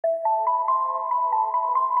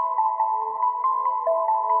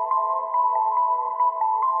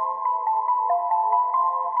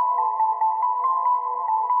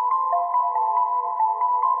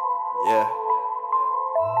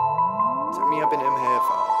me up in them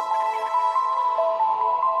headphones.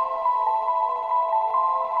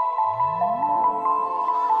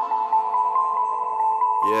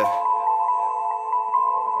 Yeah.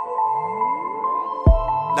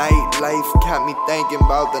 Nightlife got me thinking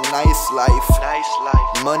about the nice life.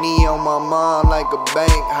 Money on my mind like a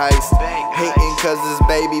bank heist. Hating cause this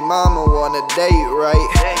baby mama want a date, right?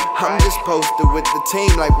 I'm just posted with the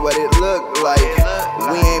team like what it look like.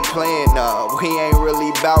 We ain't playing, nah, we ain't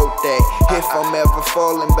really bout that. If I'm ever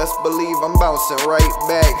falling, best believe I'm bouncing right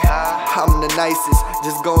back. I'm the nicest,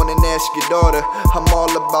 just go and ask your daughter. I'm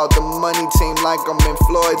all about the money team like I'm in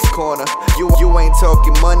Floyd's corner. You ain't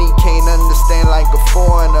talking money, can't understand like a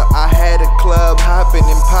foreigner. I had a club hopping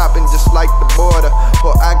and popping just like the border.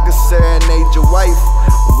 Or I could serenade your wife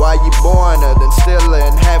while you born her, then steal her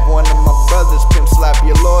and have one of my brothers pimp slap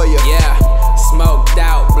your lawyer. Yeah, smoked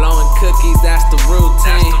out, blowing cookies, that's the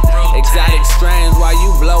routine. Exotic strains while you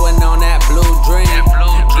blowing on that blue dream.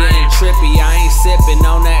 Getting trippy, I ain't sipping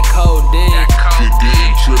on that codeine.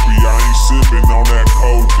 Getting trippy, I ain't sipping on that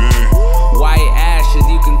codeine. White ashes,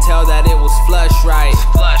 you can tell that it was flush right.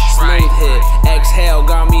 Smooth hit, exhale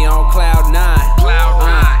got me on cloud 9.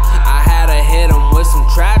 I had to hit him with some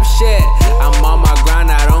trap shit. I'm on my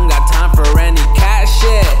grind, I don't got time for any cat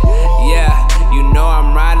shit. Yeah, you know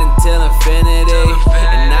I'm riding till infinity,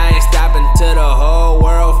 and I ain't stopping till the whole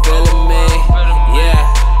world feeling me. Yeah,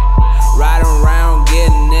 riding around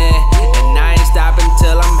getting it, and I ain't stopping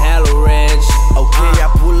till I'm hella rich. Okay, I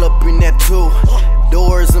pull up in that 2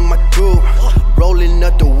 doors in my coupe, rolling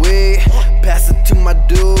up the weed, pass it to my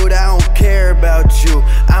dude. I don't care about you,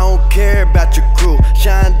 I don't care about your crew.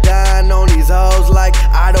 Shine down on these hoes like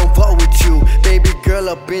I don't vote with you. Baby girl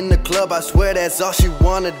up in the club, I swear that's all she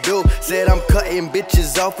wanna do. Said I'm cutting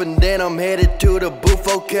bitches off and then I'm headed to the booth,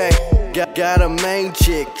 okay. Got a main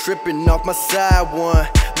chick tripping off my side one.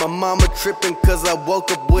 My mama tripping cause I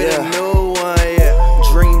woke up with a new one, yeah.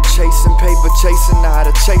 Dream chasing, paper chasing, out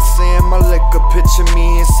of chasing my liquor. Picture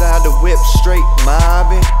me inside the whip, straight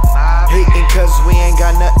mobbing. Hating cause we ain't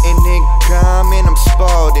got nothing in common. I'm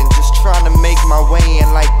Spalding, just trying to make my way in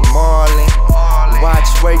like Marlin. Watch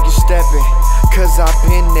where you stepping, cause I've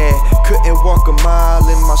been there. Couldn't walk a mile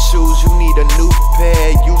in my shoes, you need a new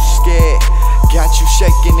pair. You scared, got you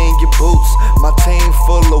shaking in your boots. My team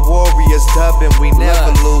full of warriors dubbing, we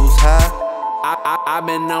never lose, huh? I've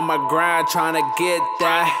been on my grind trying to get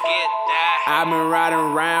that. I've been riding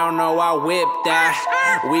around, know I whip that.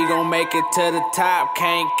 We gon' make it to the top,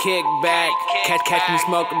 can't kick back. Catch me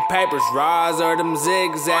smoking papers, raws or them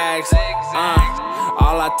zigzags.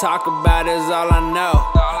 All I talk about is all I know.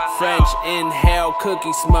 French inhale,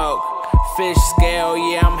 cookie smoke. Fish scale,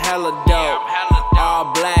 yeah, I'm hella dope.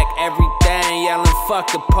 All black, everything, yelling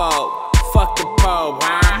fuck the Pope. Fuck the Pope,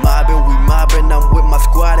 huh? Mobbing, we mobbing, I'm with my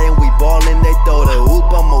squad and we ballin'. They throw the hoop,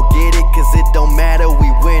 I'ma get it cause it don't matter, we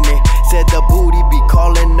winning. Said the booty be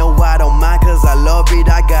calling, no I don't mind cause I love it.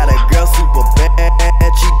 I got a girl super bad,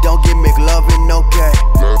 she don't get McLovin', okay.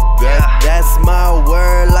 That's my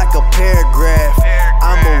word like a paragraph.